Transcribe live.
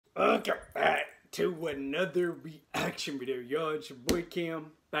Welcome back to another reaction video, y'all. It's your boy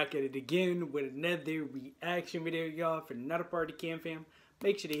Cam, back at it again with another reaction video, y'all. For another part of Cam fam,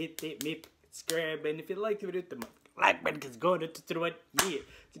 make sure to hit that subscribe button. If you like the video, hit the like button, because going to what? Yeah.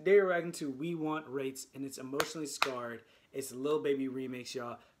 Today we're reacting to We Want Wraiths, and it's Emotionally Scarred. It's a Lil Baby remix,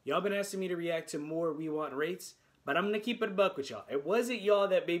 y'all. Y'all been asking me to react to more We Want Wraiths, but I'm gonna keep it a buck with y'all. It wasn't y'all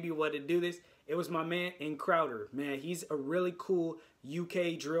that baby wanted to do this. It was my man in Crowder. Man, he's a really cool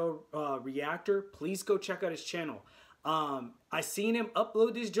UK drill reactor. Please go check out his channel. I seen him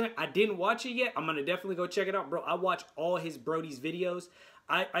upload this joint. I didn't watch it yet. I'm gonna definitely go check it out, bro. I watch all his Brody's videos.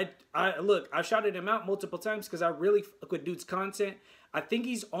 Look, I've shouted him out multiple times because I really fuck with dude's content. I think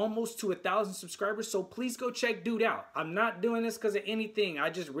he's almost to 1,000 subscribers, so please go check dude out. I'm not doing this because of anything. I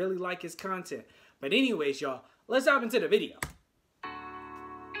just really like his content. But anyways, y'all, let's hop into the video.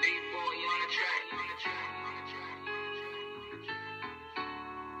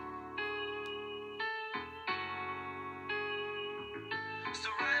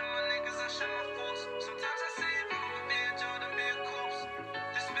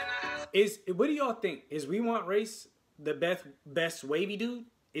 What do y'all think? Is We Want Wraiths the best wavy dude?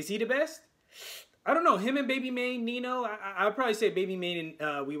 Is he the best? I don't know. Him and Baby Mane, Nino, I'd probably say Baby Mane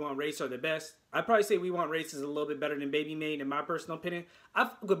and We Want Wraiths are the best. I'd probably say We Want Wraiths is a little bit better than Baby Mane in my personal opinion. I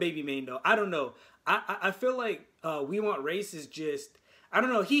fuck with Baby Mane though. I don't know. I feel like We Want Wraiths is just, I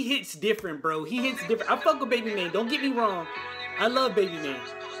don't know. He hits different, bro. He hits different. I fuck with Baby Mane. Don't get me wrong. I love Baby Mane.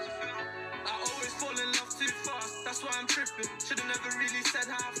 That's why I'm tripping. Should've never really said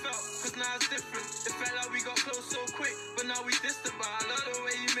how I felt, cause now it's different. It felt like we got close so quick, but now we distant. But I love the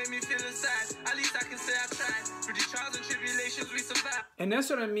way you made me feel inside. At least I can say I tried. Through the trials and tribulations we survived. And that's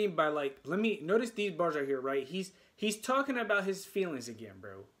what I mean by, like, let me notice these bars right here, right? He's talking about his feelings again,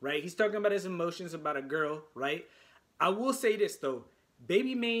 bro, right? He's talking about his emotions about a girl, right? I will say this though,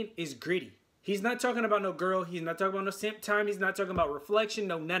 Baby Mane is gritty. He's not talking about no girl. He's not talking about no simp time. He's not talking about reflection.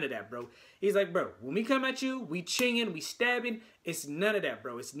 No, none of that, bro. He's like, bro, when we come at you, we chinging, we stabbing. It's none of that,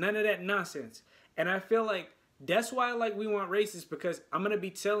 bro. It's none of that nonsense. And I feel like that's why I like We Want Wraiths, because I'm going to be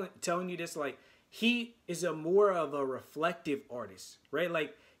telling you this, like, he is a more of a reflective artist, right?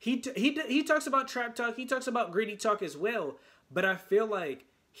 Like, he talks about trap talk. He talks about gritty talk as well. But I feel like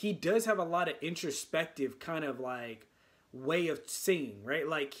he does have a lot of introspective kind of, like, way of singing, right?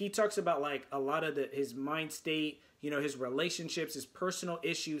 Like, he talks about, like, a lot of his mind state, you know, his relationships, his personal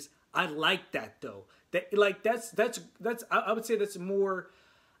issues. I like that though. That, like, that's I would say that's more,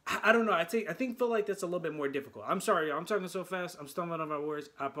 I don't know. Feel like that's a little bit more difficult. I'm sorry, y'all. I'm talking so fast. I'm stumbling on my words.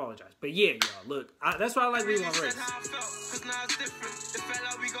 I apologize. But yeah, y'all, look, that's why I like We Want Wraiths. Cause now it's different. It felt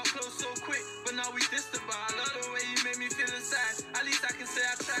like we got close so quick, but now we distant. But I love the way you made me feel inside. At least I can say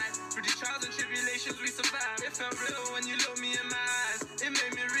I tried. Through the trials and tribulations we survived. It felt real when you looked me in my eyes. It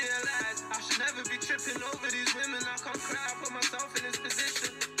made me realize I should never be tripping over these women. I can't cry. I put myself in this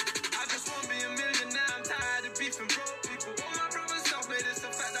position. I just won't be a millionaire. I'm tired of beefing broke people. All my brothers self-made. It's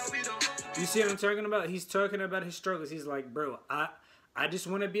the fact that we don't. You see what I'm talking about? He's talking about his struggles. He's like, bro, I just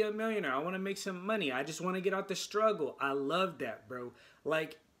want to be a millionaire. I want to make some money. I just want to get out the struggle. I love that, bro.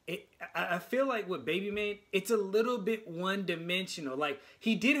 Like, I feel like with Baby Mane, it's a little bit one-dimensional. Like,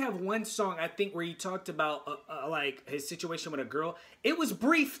 he did have one song, I think, where he talked about, like, his situation with a girl. It was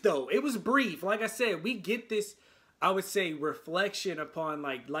brief, though. It was brief. Like I said, we get this, I would say, reflection upon,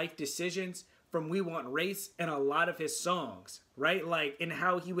 like, life decisions from We Want Wraiths in a lot of his songs, right? Like, and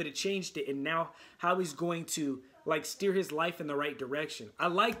how he would have changed it, and now how he's going to, like, steer his life in the right direction. I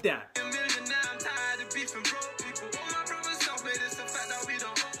like that.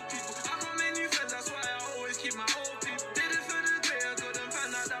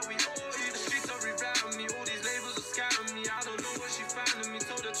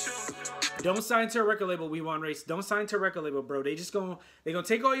 Don't sign to a record label, We Want Wraiths. Don't sign to a record label, bro. They gonna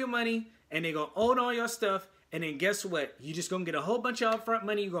take all your money and they gonna own all your stuff. And then guess what? You just gonna get a whole bunch of upfront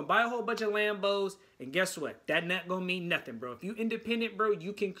money. You're gonna buy a whole bunch of Lambos. And guess what? That not gonna mean nothing, bro. If you independent, bro,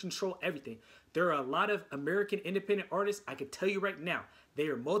 you can control everything. There are a lot of American independent artists. I can tell you right now, they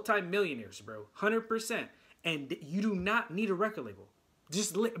are multi-millionaires, bro. 100%. And you do not need a record label.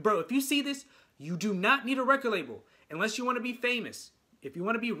 Bro, if you see this, you do not need a record label unless you want to be famous. If you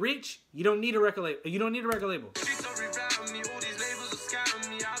want to be rich, you don't need a record label. You don't need a record label.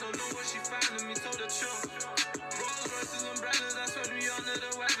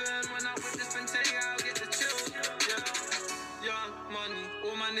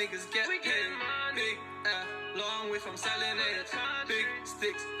 Niggas get paid. Big long way from selling it. Big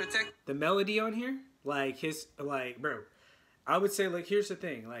sticks protect. The melody on here, like bro, I would say, like, here's the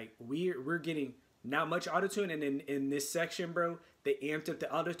thing, like, we're getting not much autotune, and in this section, bro, they amped up the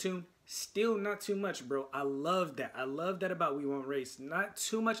autotune. Still not too much, bro. I love that. I love that about We Want Race. Not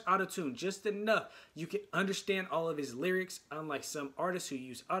too much autotune, just enough. You can understand all of his lyrics, unlike some artists who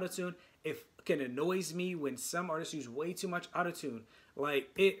use autotune. It can annoys me when some artists use way too much autotune. Like,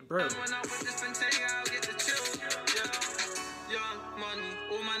 it, bro.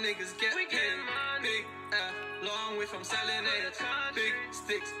 Niggas get paid. Big long way from selling it. Big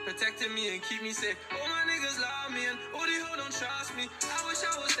sticks protecting me and keep me safe. All my niggas love me and all the hoes don't trust me. I wish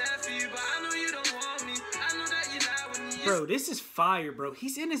I was there for you, but I know you don't want me. I know that you lie when you. Bro, this is fire, bro.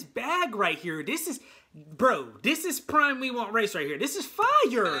 He's in his bag right here. This is, bro, this is prime We Want Race right here. This is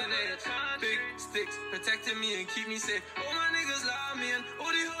fire. Big sticks protecting me and keep me safe. All my niggas love me and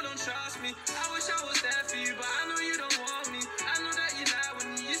all the hoes don't trust me. I wish I was there for you, but I know you don't want me. I know that you lie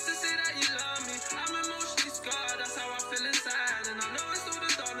when you used to say that you love me. I'm emotionally scarred, that's how I feel inside. And I know it's all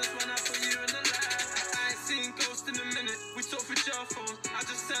the darkness when I put you in the light. I ain't seen Ghost in a minute, we talk for jail phones. I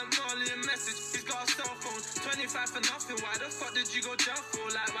just sent Marley a message, he's got a cell phone. 25 for nothing, why the fuck did you go jail for?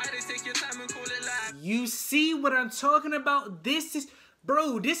 Like, why they take your time and call it live? You see what I'm talking about? This is,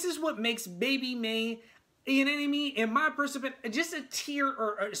 bro, this is what makes Baby May, you know what I mean? In my perspective, just a tier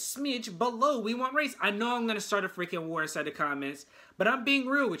or a smidge below We Want Race. I know I'm going to start a freaking war inside the comments, but I'm being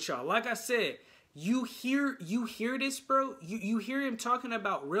real with y'all. Like I said, you hear this, bro? You hear him talking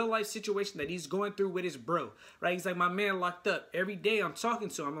about real life situation that he's going through with his bro, right? He's like, my man locked up. Every day I'm talking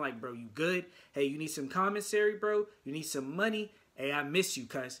to him. I'm like, bro, you good? Hey, you need some commissary, bro? You need some money? Hey, I miss you,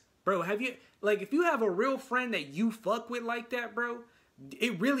 cuz. Bro, have you, like, if you have a real friend that you fuck with like that, bro,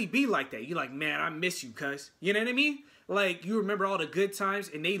 it really be like that. You're like, man, I miss you, cuz. You know what I mean? Like, you remember all the good times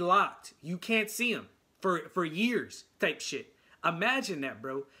and they locked. You can't see them for years type shit. Imagine that,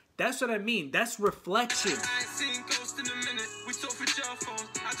 bro. That's what I mean. That's reflection. I ain't seen Ghost in a minute. We talk for jail phones.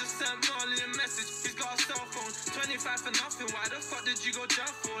 I just sent Marley a message. He's got a cell phone. 25 for nothing. Why the fuck did you go jail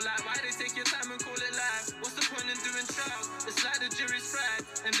for? Like, why they take your time and call it live? What's the point in doing trials? It's like the jury's fried.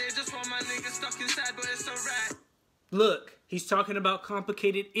 And they just want my niggas stuck inside, but it's alright. Look, he's talking about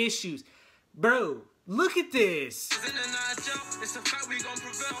complicated issues. Bro, look at this. It's a fact we gon'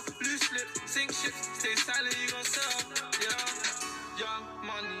 prevail. Blue slips, sink ships, stay silent, you gon' sell. Yeah. Young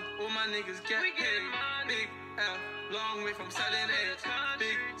money, all my niggas get paid. Big L, long way from selling it.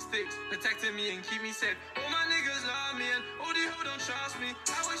 Big sticks protecting me and keep me safe. All my niggas love me and all the hoes don't trust me.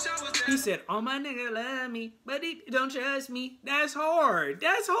 I wish I was there. He said, all my niggas love me, but they don't trust me. That's hard.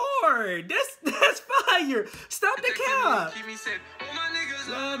 That's hard. That's fire. Stop the cap. Keep me safe. All my niggas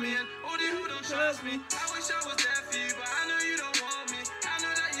love me and all the hoes don't trust me. I wish I was there for you, but I know you don't want me. I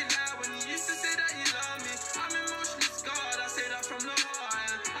know that you lie when you used to say that you love me. I'm emotionally scarred. I say that from the heart.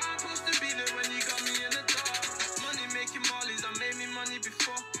 I'm supposed to be there when you got me in the dark. Money making mollies, I made me money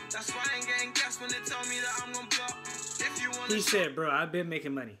before. That's why I ain't getting gas when they tell me that I'm gonna block. If you want. He said, bro, I've been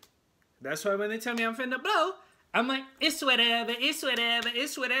making money. That's why when they tell me I'm finna blow, I'm like, it's whatever, it's whatever,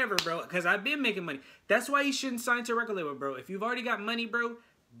 it's whatever, bro. Because I've been making money. That's why you shouldn't sign to a record label, bro. If you've already got money, bro,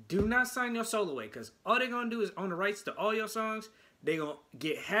 do not sign your soul away. Because all they're going to do is own the rights to all your songs. They're going to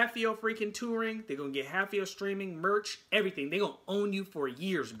get half of your freaking touring. They're going to get half of your streaming, merch, everything. They're going to own you for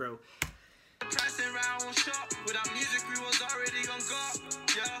years, bro. Pricing round on shop. Without music, we was already gone go.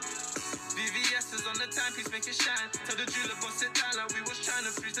 Yeah. VVS is on the timepiece, make it shine. Tell the jeweler, bust it down like we was trying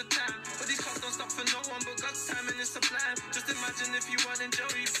to freeze the time. But these cops don't stop for no one, but God's timing is sublime. Just imagine if you weren't in jail,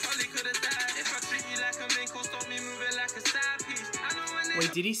 you probably could have died. If I treat you like a main course, stop me moving like a side piece. I know when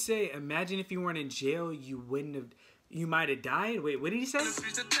Wait, did he say, imagine if you weren't in jail, you wouldn't have, you might have died? Wait, what did he say?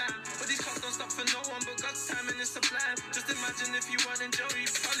 Freeze the time. But these cops don't stop for no one, but God's timing is sublime. Just imagine if you weren't in jail, you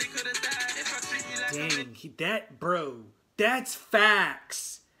probably could have died. If I treat you like a Dang, that, bro, that's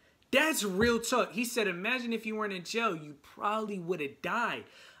facts. That's real talk. He said, imagine if you weren't in jail, you probably would have died.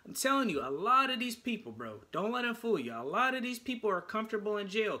 I'm telling you, a lot of these people, bro, don't let them fool you. A lot of these people are comfortable in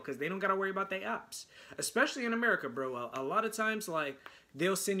jail because they don't got to worry about their ops. Especially in America, bro. A lot of times, like,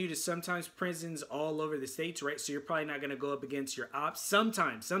 they'll send you to sometimes prisons all over the states, right? So you're probably not going to go up against your ops.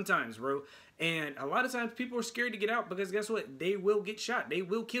 Sometimes, bro. And a lot of times people are scared to get out because guess what? They will get shot. They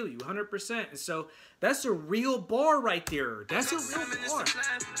will kill you 100%. And so that's a real bar right there. That's a real bar.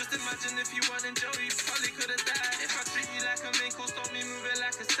 Just imagine if you weren't in jail, you probably could have died. If I treat you like a main course, stop me moving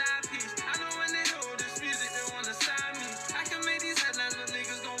like a side piece. I know when they hear all this music, they want to sign me. I can make these headlines, but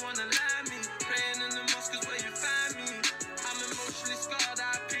niggas don't want to lie me. Praying in the mosque is where you find me. I'm emotionally scarred,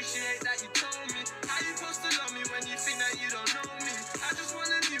 I appreciate that you told me. How you supposed to love me when you think that you don't know me? I just want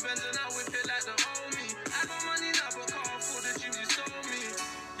a new Benz and I whip it like the old me. I got money now, but can't afford the dreams you sold me.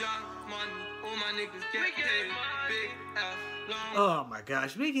 Young money, all my niggas get paid. Big L, long Oh my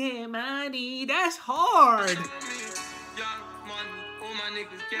gosh, big head money, that's hard. Young money, all my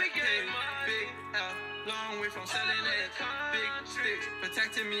niggas get paid. Big L, long way from selling it. Big stick,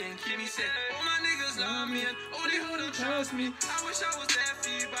 protecting me and keep me safe. All my niggas love me and only who don't trust me. I wish I was there for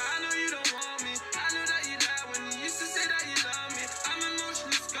you, but I know you don't want me. I knew that you lied when you used to say that you love me. I'm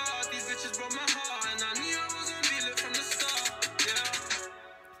emotionally scarred, these bitches broke my heart, and I knew I was gonna be lit from the start. Yeah.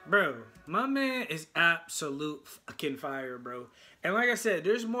 Bro, my man is absolute fucking fire, bro. And like I said,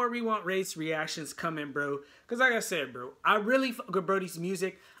 there's more We Want Wraiths reactions coming, bro. Because like I said, bro, I really fuck with Brody's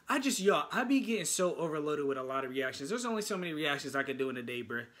music. I be getting so overloaded with a lot of reactions. There's only so many reactions I can do in a day,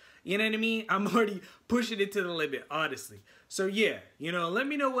 bro. You know what I mean? I'm already pushing it to the limit, honestly. So yeah, you know, let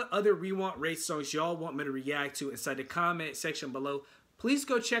me know what other We Want Wraiths songs y'all want me to react to inside the comment section below. Please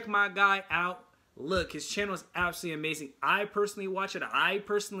go check my guy out. Look, his channel is absolutely amazing. I personally watch it. I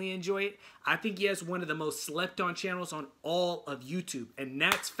personally enjoy it. I think he has one of the most slept on channels on all of YouTube. And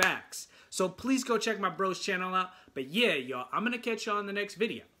that's facts. So please go check my bro's channel out. But yeah, y'all, I'm going to catch y'all in the next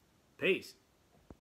video. Peace.